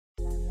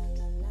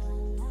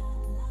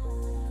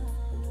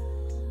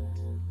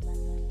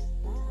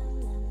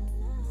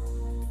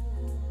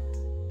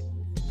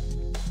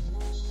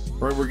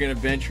Right, we're going to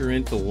venture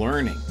into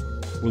learning.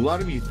 A lot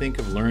of you think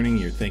of learning,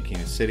 you're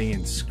thinking of sitting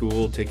in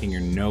school, taking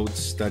your notes,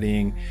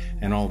 studying,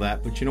 and all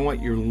that. But you know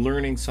what? You're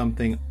learning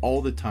something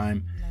all the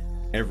time,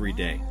 every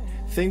day.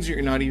 Things that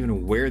you're not even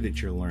aware that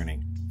you're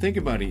learning. Think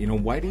about it. You know,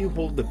 why do you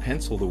hold the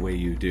pencil the way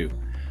you do?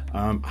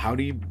 Why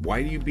do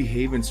you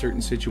behave in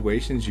certain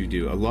situations you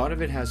do? A lot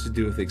of it has to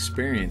do with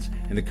experience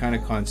and the kind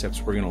of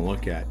concepts we're going to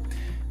look at.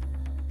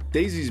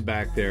 Daisy's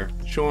back there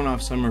showing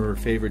off some of her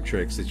favorite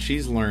tricks that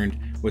she's learned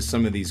with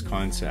some of these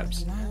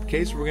concepts.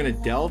 Okay, so we're going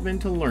to delve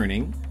into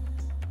learning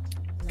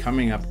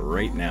coming up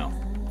right now.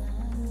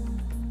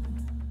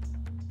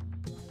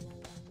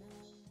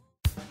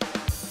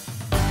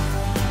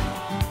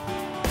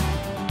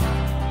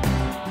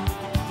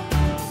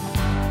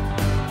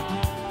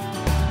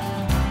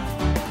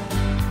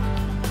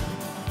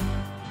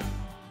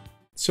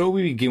 So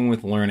we begin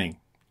with learning.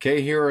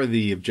 Okay, here are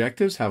the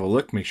objectives. Have a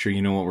look. Make sure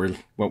you know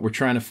what we're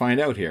trying to find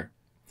out here.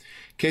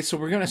 Okay, so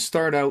we're going to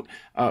start out,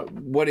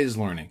 what is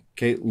learning?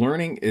 Okay,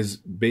 learning is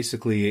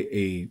basically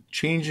a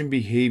change in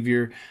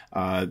behavior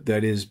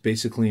that is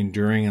basically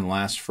enduring and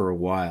lasts for a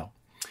while.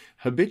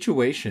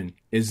 Habituation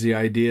is the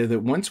idea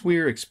that once we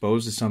are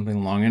exposed to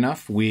something long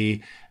enough,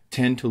 we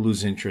tend to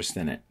lose interest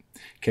in it.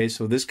 Okay,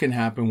 so this can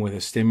happen with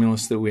a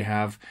stimulus that we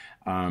have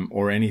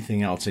or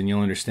anything else, and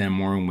you'll understand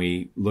more when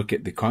we look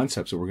at the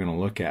concepts that we're going to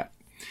look at.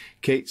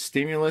 Okay,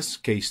 stimulus.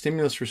 Okay,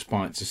 stimulus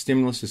response. A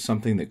stimulus is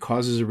something that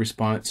causes a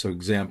response. So,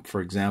 for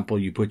example,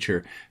 you put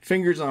your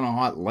fingers on a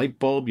hot light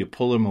bulb, you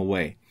pull them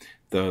away.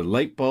 The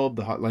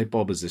hot light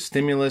bulb is the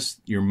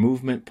stimulus. Your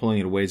movement, pulling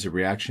it away, is a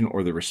reaction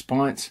or the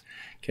response.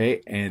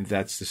 Okay, and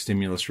that's the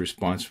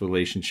stimulus-response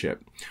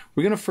relationship.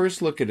 We're going to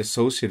first look at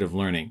associative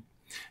learning.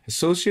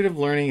 Associative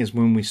learning is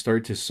when we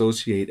start to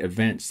associate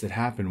events that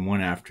happen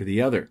one after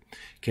the other.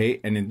 Okay,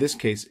 and in this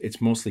case,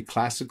 it's mostly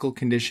classical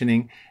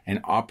conditioning and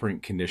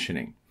operant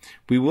conditioning.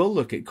 We will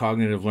look at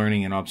cognitive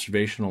learning and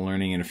observational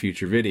learning in a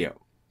future video.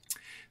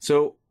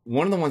 So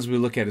one of the ones we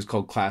look at is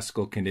called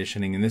classical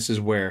conditioning, and this is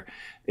where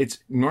it's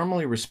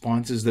normally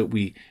responses that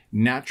we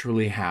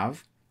naturally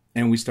have,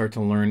 and we start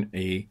to learn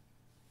an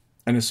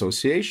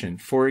association.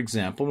 For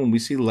example, when we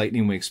see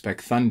lightning, we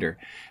expect thunder,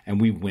 and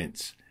we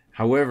wince.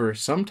 However,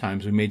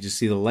 sometimes we may just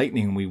see the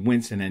lightning and we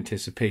wince in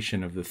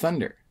anticipation of the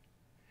thunder.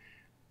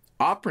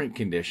 Operant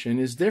condition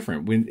is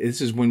different.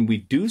 This is when we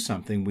do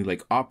something, we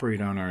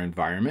operate on our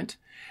environment,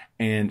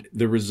 and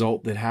the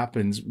result that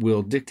happens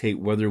will dictate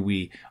whether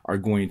we are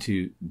going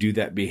to do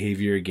that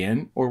behavior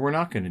again or we're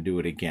not going to do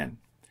it again.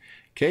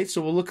 Okay,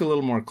 so we'll look a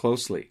little more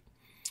closely.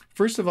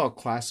 First of all,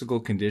 classical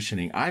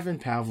conditioning. Ivan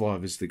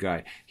Pavlov is the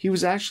guy. He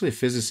was actually a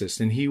physicist,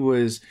 and he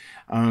was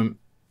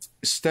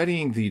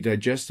studying the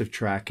digestive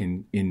tract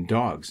in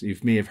dogs. You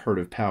may have heard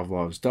of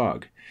Pavlov's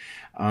dog.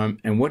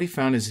 And what he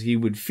found is he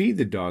would feed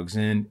the dogs,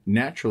 and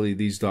naturally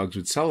these dogs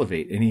would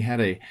salivate. And he had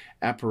a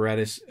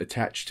apparatus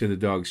attached to the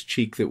dog's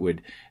cheek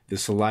that the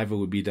saliva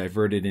would be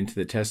diverted into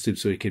the test tube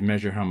so he could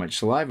measure how much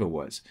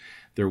saliva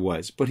there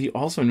was. But he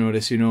also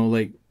noticed,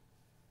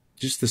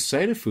 just the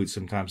sight of food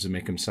sometimes will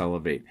make him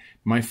salivate.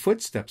 My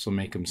footsteps will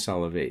make him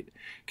salivate.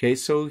 Okay,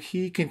 so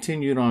he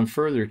continued on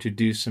further to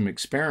do some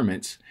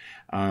experiments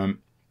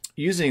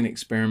using an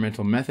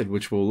experimental method,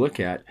 which we'll look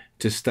at,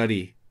 to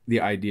study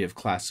the idea of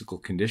classical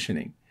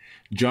conditioning.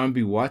 John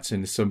B.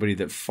 Watson is somebody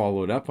that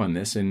followed up on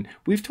this, and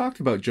we've talked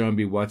about John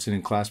B. Watson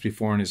in class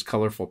before in his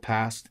colorful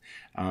past,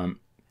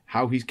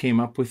 how he came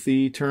up with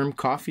the term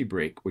coffee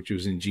break, which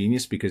was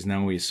ingenious because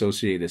now we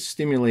associate a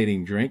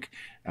stimulating drink.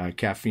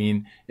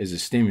 Caffeine is a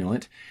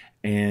stimulant,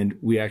 and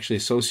we actually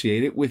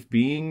associate it with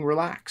being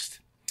relaxed.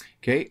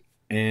 Okay?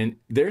 And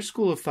their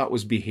school of thought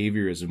was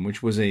behaviorism,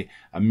 which was a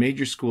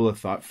major school of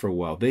thought for a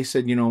while. They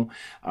said,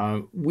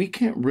 we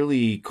can't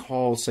really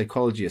call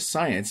psychology a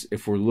science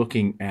if we're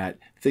looking at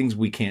things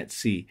we can't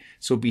see.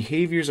 So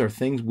behaviors are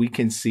things we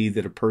can see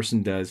that a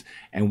person does,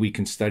 and we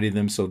can study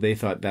them. So they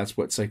thought that's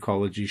what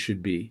psychology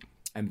should be.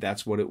 And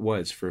that's what it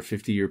was for a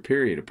 50-year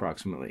period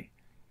approximately.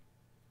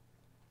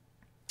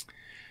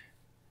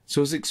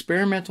 So his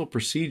experimental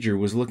procedure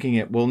was looking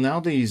at,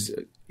 now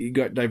he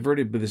got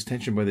diverted with his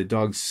attention by the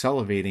dogs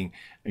salivating,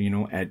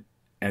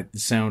 at the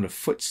sound of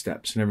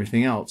footsteps and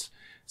everything else.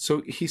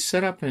 So he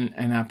set up an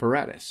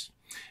apparatus,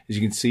 as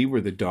you can see,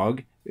 where the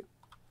dog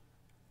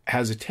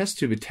has a test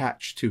tube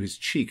attached to his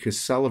cheek, his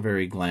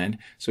salivary gland,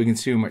 so he can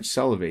see how much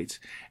salivates.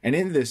 And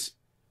in this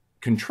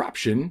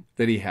contraption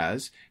that he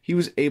has, he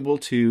was able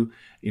to,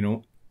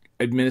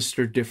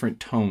 administer different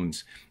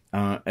tones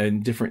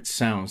and different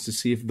sounds to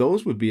see if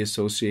those would be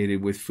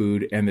associated with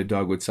food and the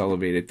dog would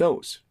salivate at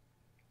those.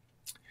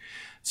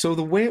 So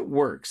the way it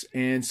works,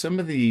 and some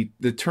of the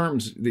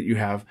terms that you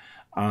have,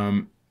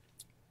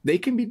 they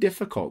can be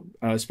difficult,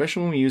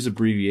 especially when we use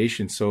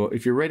abbreviations. So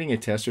if you're writing a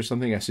test or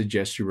something, I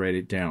suggest you write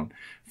it down.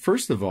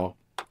 First of all,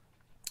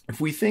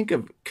 if we think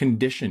of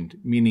conditioned,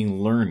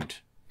 meaning learned,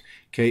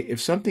 okay,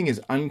 if something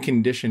is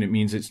unconditioned, it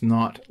means it's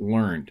not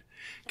learned.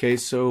 Okay,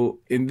 so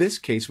in this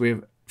case, we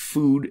have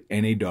food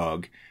and a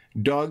dog.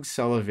 Dogs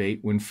salivate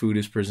when food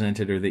is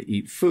presented or they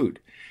eat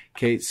food.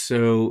 Okay,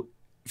 so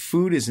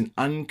food is an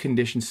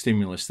unconditioned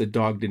stimulus. The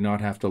dog did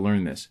not have to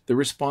learn this. The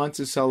response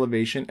is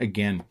salivation.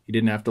 Again, he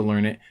didn't have to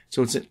learn it.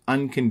 So it's an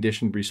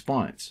unconditioned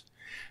response.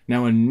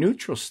 Now, a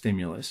neutral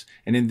stimulus,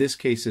 and in this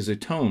case is a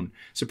tone.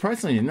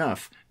 Surprisingly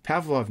enough,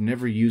 Pavlov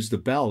never used the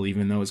bell,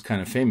 even though it's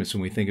kind of famous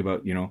when we think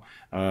about,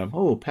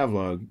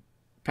 Pavlov,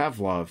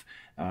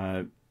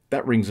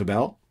 that rings a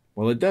bell.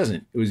 Well, it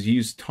doesn't. It was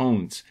used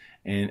tones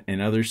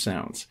and other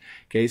sounds,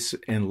 okay,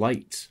 and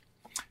lights.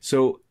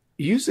 So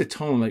use a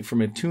tone like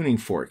from a tuning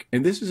fork,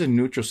 and this is a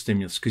neutral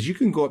stimulus because you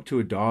can go up to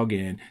a dog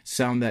and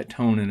sound that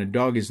tone, and a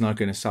dog is not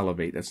going to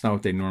salivate. That's not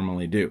what they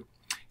normally do.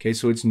 Okay,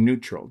 so it's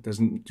neutral,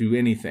 doesn't do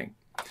anything.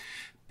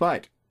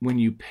 But when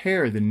you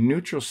pair the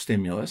neutral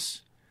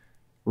stimulus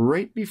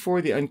right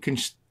before the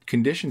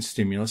unconditioned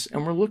stimulus,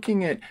 and we're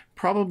looking at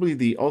probably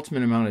the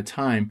ultimate amount of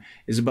time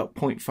is about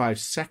 0.5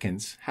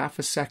 seconds, half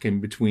a second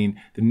between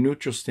the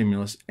neutral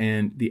stimulus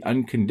and the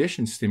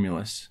unconditioned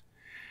stimulus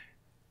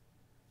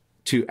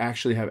to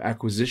actually have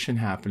acquisition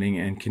happening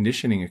and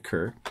conditioning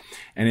occur.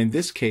 And in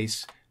this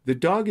case, the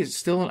dog is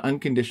still an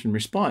unconditioned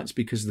response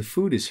because the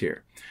food is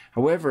here.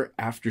 However,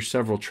 after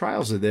several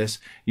trials of this,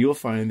 you'll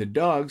find the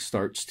dog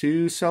starts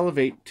to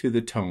salivate to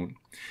the tone.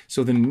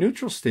 So the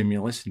neutral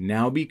stimulus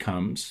now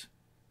becomes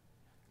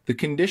the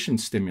conditioned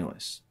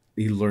stimulus.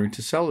 He learned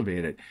to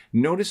salivate it.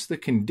 Notice the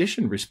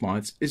conditioned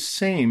response is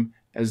same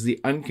as the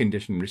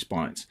unconditioned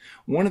response.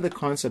 One of the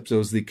concepts, though,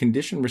 is the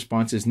conditioned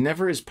response is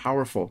never as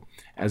powerful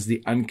as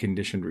the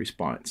unconditioned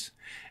response.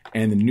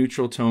 And the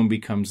neutral tone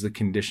becomes the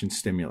conditioned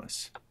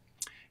stimulus.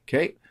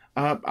 Okay,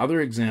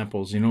 other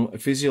examples,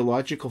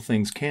 physiological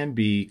things can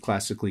be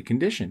classically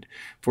conditioned.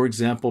 For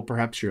example,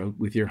 perhaps you're out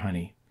with your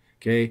honey,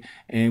 okay,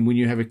 and when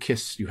you have a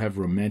kiss, you have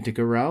romantic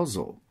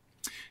arousal,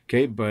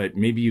 okay, but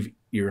maybe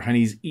your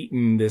honey's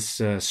eaten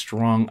this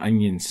strong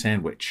onion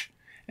sandwich,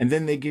 and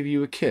then they give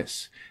you a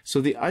kiss. So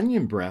the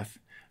onion breath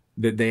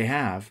that they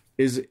have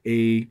is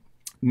a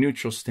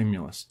neutral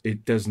stimulus.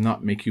 It does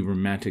not make you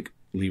romantically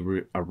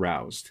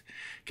aroused.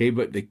 Okay,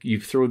 but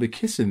you throw the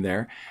kiss in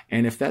there,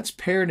 and if that's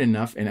paired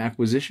enough and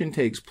acquisition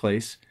takes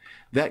place,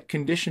 that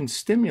conditioned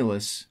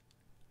stimulus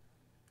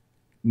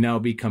now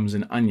becomes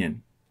an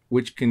onion,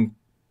 which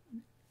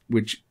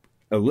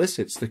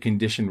elicits the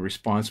conditioned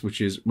response,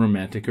 which is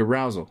romantic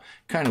arousal.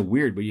 Kind of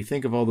weird, but you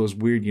think of all those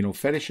weird,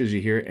 fetishes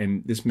you hear,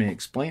 and this may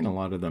explain a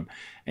lot of them.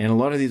 And a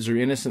lot of these are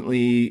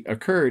innocently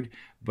occurred,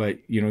 but,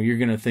 you're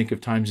going to think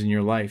of times in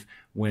your life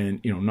when,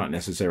 not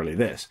necessarily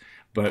this,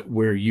 but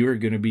where you're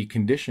going to be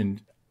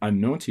conditioned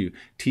unknown to you.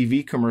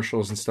 TV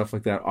commercials and stuff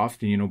like that,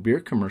 often, beer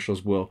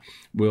commercials will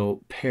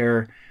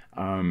pair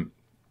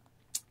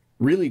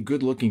really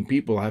good-looking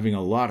people having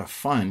a lot of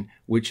fun,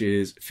 which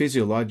is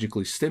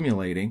physiologically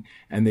stimulating,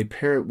 and they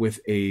pair it with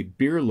a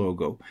beer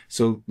logo.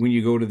 So when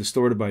you go to the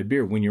store to buy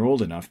beer, when you're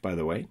old enough, by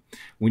the way,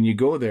 when you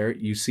go there,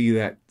 you see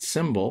that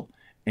symbol,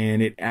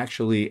 and it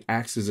actually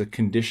acts as a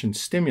conditioned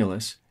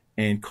stimulus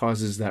and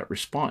causes that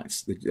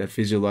response, that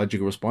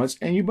physiological response,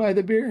 and you buy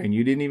the beer, and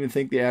you didn't even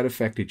think the ad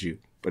affected you,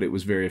 but it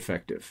was very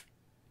effective.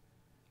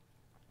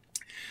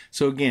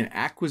 So again,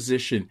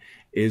 acquisition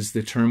is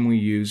the term we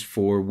use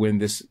for when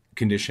this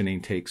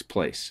conditioning takes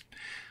place.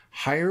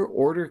 Higher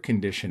order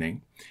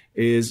conditioning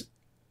is,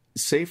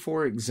 say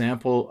for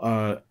example,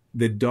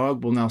 the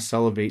dog will now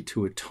salivate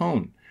to a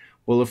tone.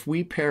 Well, if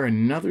we pair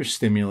another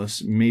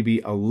stimulus, maybe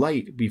a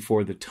light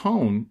before the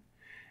tone,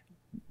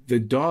 the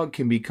dog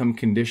can become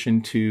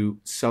conditioned to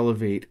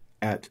salivate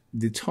at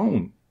the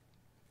tone,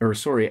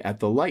 at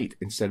the light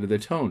instead of the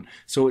tone.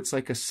 So it's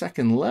like a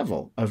second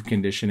level of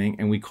conditioning,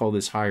 and we call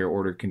this higher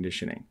order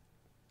conditioning.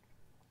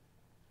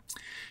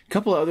 A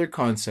couple of other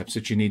concepts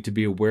that you need to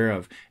be aware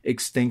of.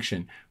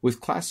 Extinction.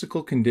 With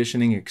classical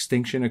conditioning,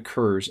 extinction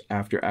occurs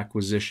after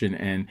acquisition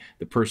and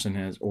the person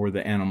has, or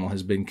the animal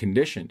has been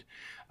conditioned.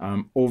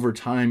 Over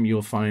time,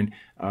 you'll find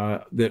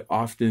that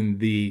often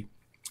the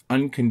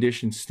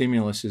unconditioned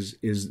stimulus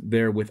is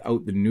there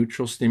without the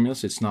neutral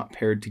stimulus. It's not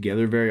paired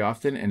together very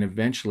often, and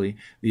eventually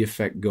the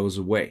effect goes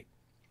away.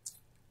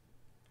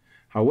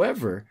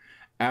 However,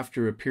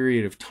 after a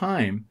period of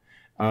time,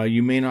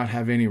 you may not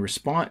have any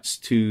response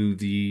to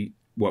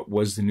what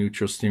was the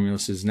neutral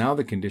stimulus is now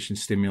the conditioned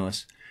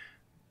stimulus,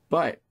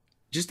 but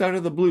just out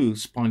of the blue,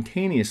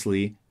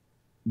 spontaneously,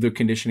 the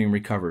conditioning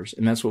recovers,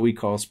 and that's what we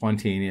call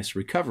spontaneous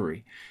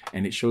recovery.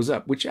 And it shows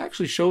up, which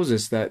actually shows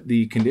us that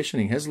the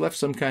conditioning has left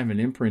some kind of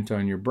an imprint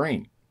on your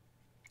brain.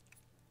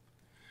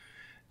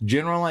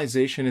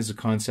 Generalization is a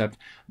concept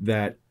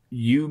that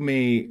you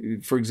may,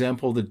 for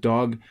example, the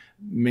dog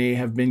may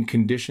have been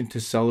conditioned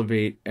to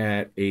salivate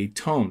at a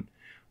tone.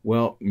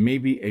 Well,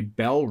 maybe a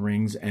bell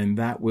rings and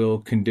that will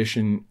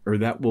condition, or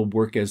that will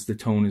work as the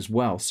tone as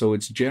well. So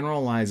it's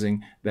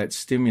generalizing that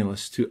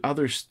stimulus to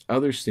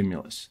other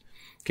stimulus.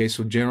 Okay,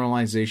 so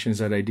generalization is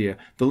that idea.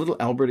 The little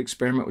Albert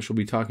experiment, which we'll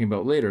be talking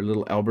about later,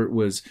 little Albert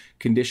was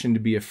conditioned to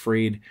be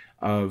afraid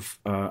of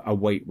a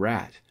white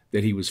rat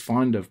that he was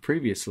fond of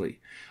previously.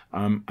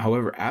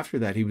 However, after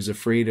that, he was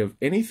afraid of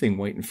anything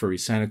white and furry.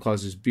 Santa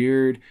Claus's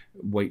beard,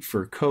 white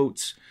fur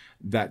coats.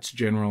 That's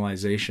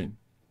generalization.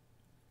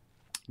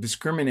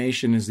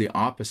 Discrimination is the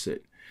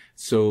opposite.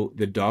 So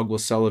the dog will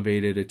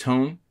salivate at a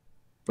tone,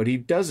 but he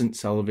doesn't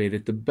salivate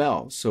at the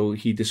bell. So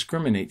he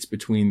discriminates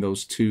between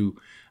those two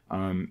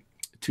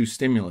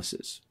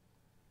stimuluses.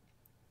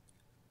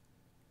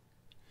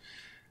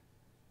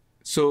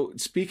 So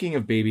speaking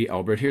of baby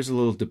Albert, here's a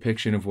little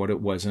depiction of what it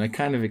was. And I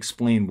kind of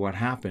explained what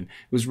happened.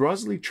 It was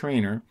Rosalie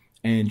Traynor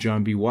and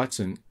John B.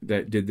 Watson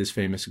that did this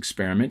famous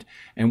experiment.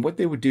 And what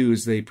they would do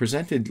is they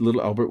presented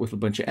little Albert with a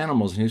bunch of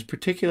animals, and he was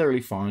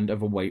particularly fond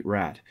of a white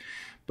rat.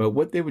 But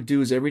what they would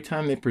do is every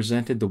time they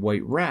presented the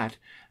white rat,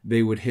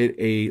 they would hit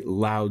a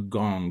loud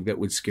gong that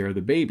would scare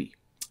the baby.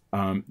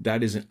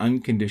 That is an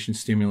unconditioned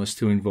stimulus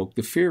to invoke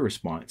the fear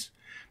response.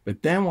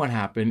 But then what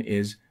happened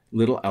is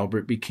little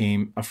Albert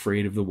became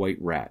afraid of the white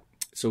rat.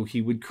 So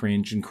he would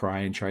cringe and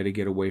cry and try to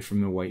get away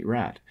from the white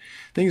rat.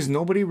 Thing is,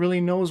 nobody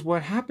really knows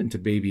what happened to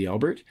baby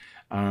Albert.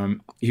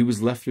 He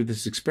was left through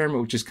this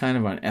experiment, which is kind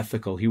of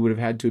unethical. He would have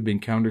had to have been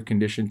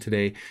counter-conditioned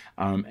today,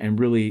 and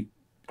really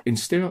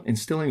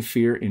instilling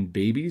fear in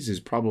babies is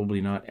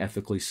probably not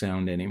ethically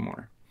sound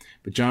anymore.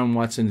 But John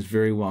Watson is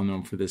very well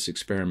known for this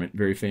experiment,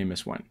 very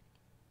famous one.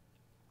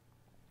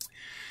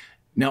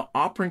 Now,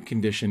 operant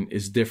condition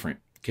is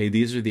different. Okay,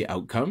 these are the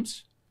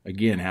outcomes.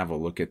 Again, have a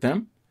look at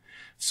them.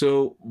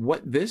 So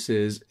what this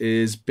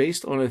is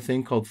based on a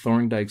thing called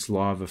Thorndike's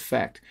law of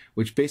effect,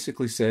 which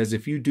basically says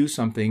if you do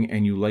something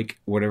and you like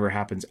whatever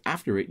happens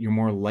after it, you're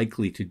more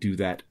likely to do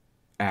that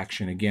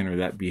action again or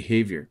that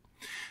behavior.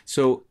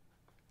 So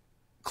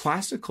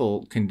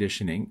classical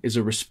conditioning is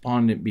a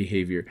respondent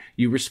behavior.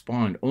 You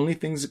respond. Only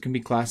things that can be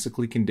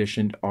classically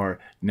conditioned are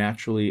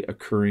naturally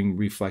occurring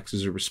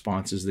reflexes or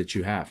responses that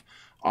you have.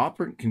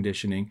 Operant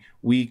conditioning,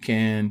 we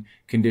can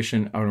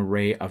condition an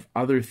array of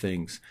other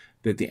things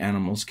that the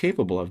animal is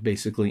capable of,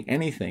 basically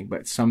anything,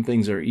 but some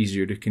things are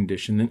easier to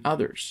condition than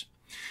others.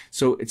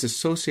 So it's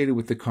associated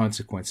with the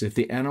consequence. If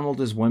the animal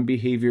does one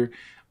behavior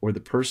or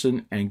the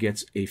person and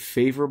gets a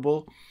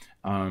favorable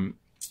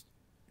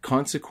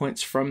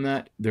consequence from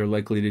that, they're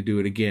likely to do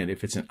it again.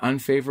 If it's an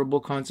unfavorable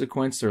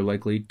consequence, they're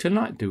likely to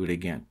not do it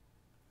again.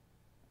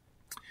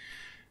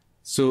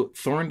 So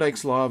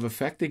Thorndike's law of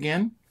effect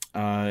again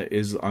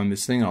is on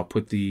this thing. I'll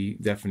put the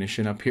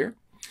definition up here.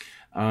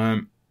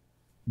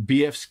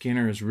 B.F.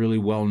 Skinner is really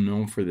well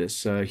known for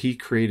this. He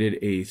created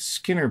a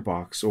Skinner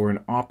box, or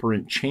an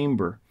operant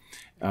chamber,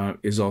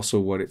 is also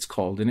what it's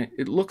called. And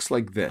it looks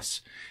like this.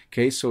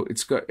 Okay, so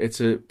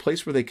it's a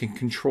place where they can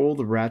control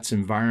the rat's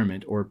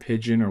environment, or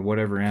pigeon, or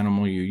whatever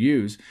animal you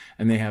use,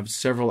 and they have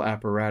several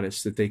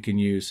apparatus that they can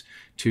use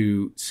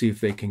to see if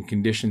they can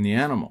condition the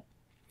animal.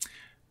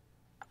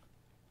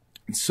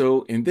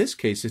 So in this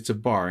case, it's a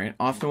bar, and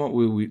often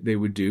what they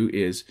would do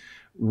is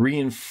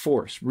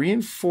reinforce.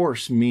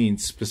 Reinforce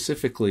means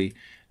specifically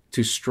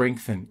to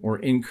strengthen or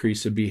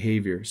increase a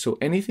behavior. So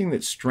anything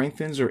that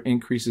strengthens or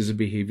increases a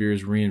behavior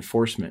is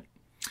reinforcement.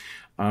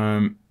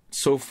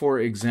 So for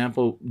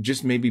example,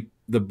 just maybe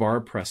the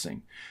bar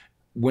pressing.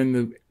 When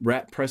the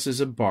rat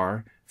presses a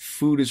bar,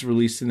 food is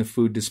released in the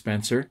food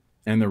dispenser,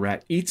 and the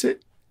rat eats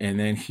it. And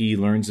then he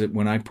learns that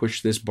when I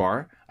push this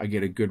bar, I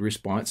get a good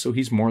response. So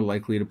he's more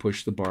likely to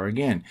push the bar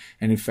again.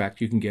 And in fact,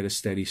 you can get a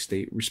steady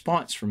state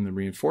response from the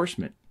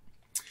reinforcement.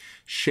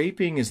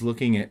 Shaping is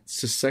looking at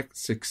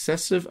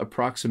successive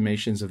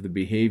approximations of the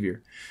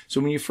behavior. So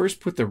when you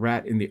first put the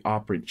rat in the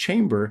operant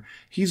chamber,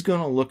 he's going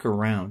to look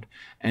around.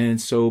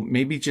 And so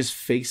maybe just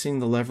facing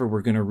the lever,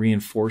 we're going to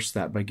reinforce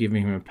that by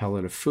giving him a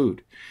pellet of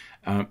food.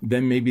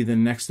 Then maybe the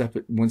next step,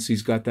 once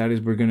he's got that,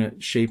 is we're going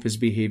to shape his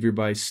behavior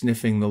by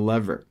sniffing the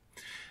lever.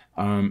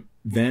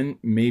 Then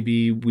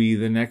maybe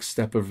the next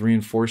step of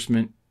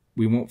reinforcement,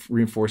 we won't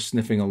reinforce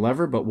sniffing a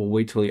lever, but we'll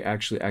wait till he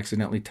actually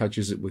accidentally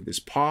touches it with his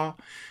paw.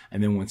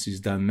 And then once he's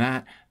done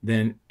that,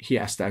 then he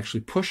has to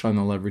actually push on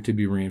the lever to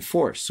be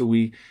reinforced. So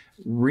we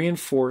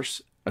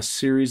reinforce a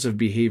series of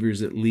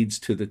behaviors that leads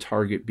to the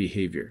target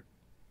behavior.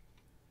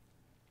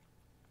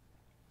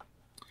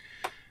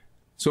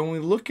 So when we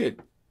look at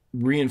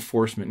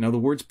reinforcement, now the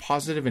words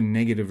positive and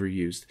negative are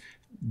used.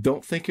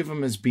 Don't think of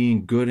them as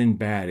being good and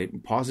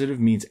bad. Positive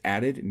means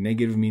added,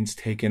 negative means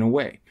taken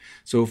away.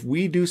 So if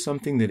we do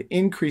something that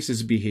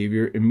increases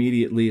behavior,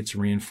 immediately it's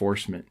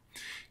reinforcement.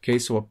 Okay,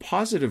 so a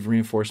positive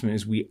reinforcement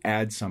is we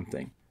add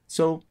something.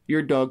 So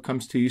your dog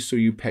comes to you, so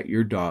you pet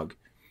your dog.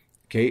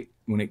 Okay,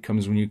 when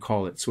you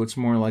call it. So it's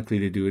more likely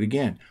to do it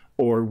again.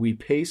 Or we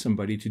pay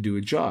somebody to do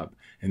a job.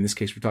 In this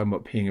case, we're talking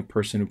about paying a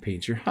person who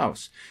paints your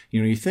house.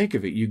 You know, you think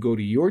of it, you go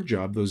to your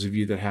job, those of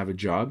you that have a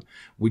job,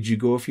 would you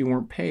go if you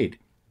weren't paid?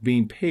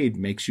 Being paid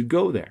makes you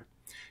go there.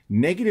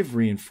 Negative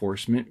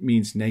reinforcement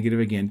means negative,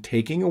 again,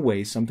 taking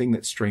away something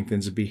that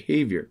strengthens a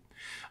behavior.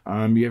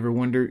 You ever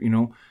wonder,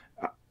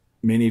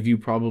 many of you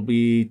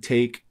probably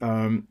take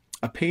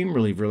a pain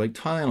reliever like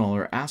Tylenol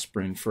or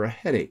aspirin for a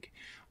headache.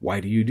 Why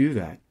do you do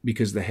that?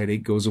 Because the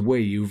headache goes away.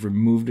 You've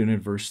removed an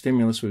adverse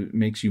stimulus, which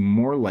makes you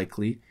more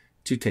likely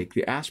to take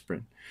the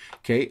aspirin.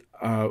 Okay,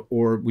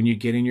 or when you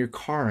get in your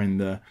car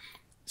and as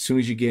soon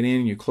as you get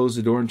in, you close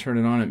the door and turn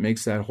it on, it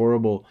makes that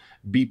horrible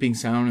beeping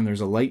sound and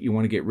there's a light, you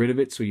want to get rid of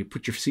it, so you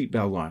put your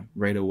seatbelt on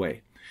right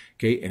away.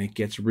 Okay, and it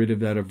gets rid of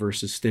that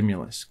aversive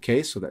stimulus.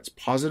 Okay, so that's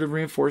positive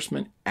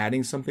reinforcement,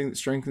 adding something that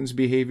strengthens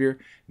behavior,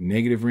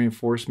 negative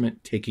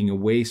reinforcement, taking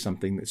away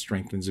something that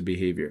strengthens a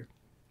behavior.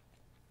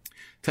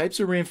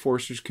 Types of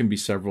reinforcers can be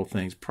several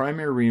things.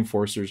 Primary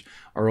reinforcers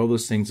are all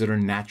those things that are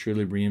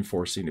naturally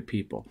reinforcing to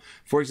people.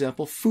 For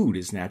example, food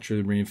is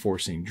naturally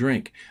reinforcing,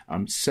 drink,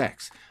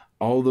 sex.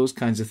 All those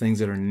kinds of things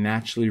that are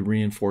naturally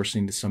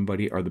reinforcing to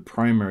somebody are the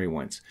primary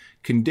ones.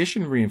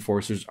 Conditioned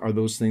reinforcers are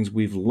those things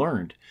we've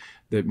learned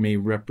that may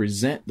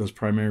represent those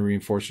primary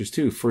reinforcers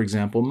too. For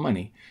example,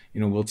 money.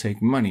 We'll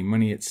take money.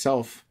 Money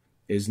itself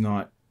is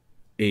not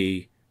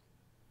the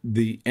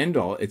end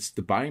all. It's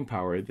the buying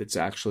power that's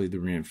actually the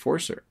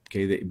reinforcer.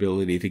 Okay, the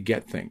ability to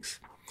get things.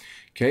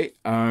 Okay,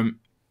 now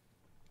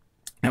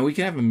we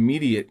can have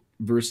immediate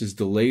versus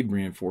delayed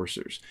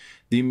reinforcers.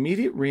 The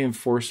immediate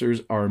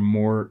reinforcers are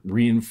more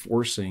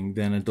reinforcing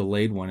than a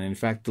delayed one. And in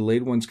fact,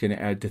 delayed ones can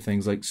add to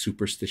things like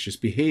superstitious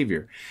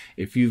behavior.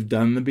 If you've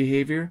done the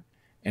behavior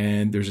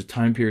and there's a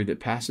time period that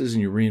passes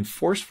and you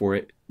reinforce for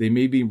it, they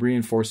may be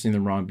reinforcing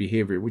the wrong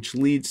behavior, which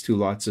leads to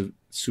lots of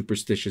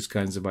superstitious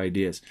kinds of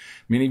ideas.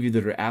 Many of you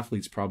that are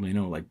athletes probably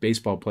know, like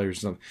baseball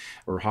players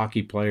or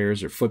hockey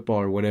players or football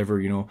or whatever,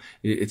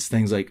 it's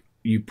things like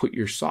you put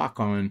your sock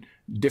on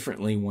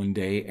differently one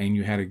day and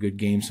you had a good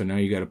game, so now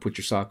you got to put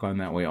your sock on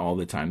that way all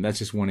the time. That's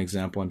just one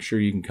example. I'm sure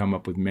you can come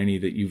up with many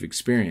that you've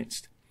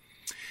experienced.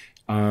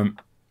 As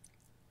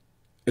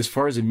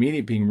far as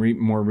immediate being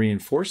more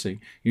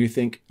reinforcing, you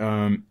think,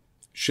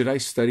 should I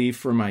study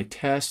for my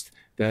test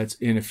that's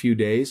in a few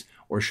days,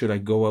 or should I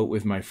go out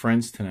with my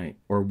friends tonight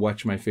or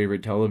watch my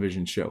favorite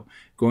television show?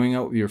 Going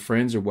out with your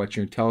friends or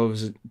watching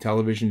your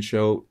television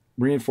show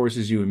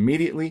reinforces you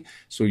immediately,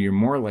 so you're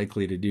more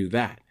likely to do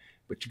that.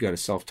 But you got to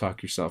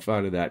self-talk yourself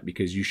out of that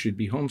because you should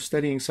be home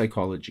studying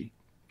psychology.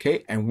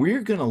 Okay, and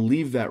we're going to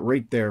leave that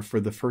right there for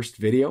the first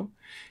video.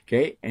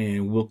 Okay,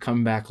 and we'll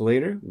come back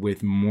later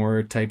with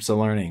more types of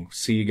learning.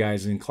 See you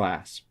guys in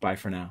class. Bye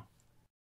for now.